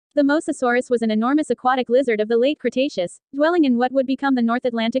The Mosasaurus was an enormous aquatic lizard of the late Cretaceous, dwelling in what would become the North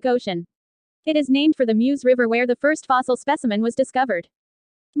Atlantic Ocean. It is named for the Meuse River where the first fossil specimen was discovered.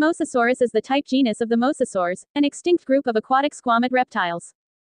 Mosasaurus is the type genus of the mosasaurs, an extinct group of aquatic squamate reptiles.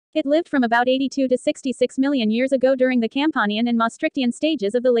 It lived from about 82 to 66 million years ago during the Campanian and Maastrichtian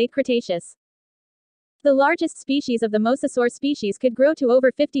stages of the late Cretaceous. The largest species of the mosasaur species could grow to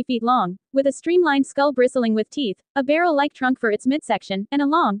over 50 feet long, with a streamlined skull bristling with teeth, a barrel-like trunk for its midsection, and a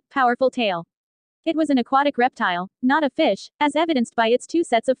long, powerful tail. It was an aquatic reptile, not a fish, as evidenced by its two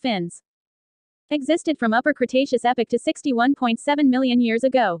sets of fins. Existed from Upper Cretaceous epoch to 61.7 million years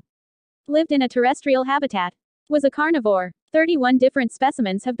ago. Lived in a terrestrial habitat. Was a carnivore. 31 different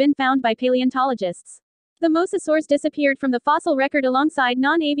specimens have been found by paleontologists. The mosasaurs disappeared from the fossil record alongside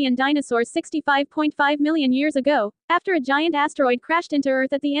non-avian dinosaurs 65.5 million years ago, after a giant asteroid crashed into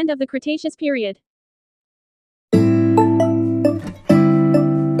Earth at the end of the Cretaceous period.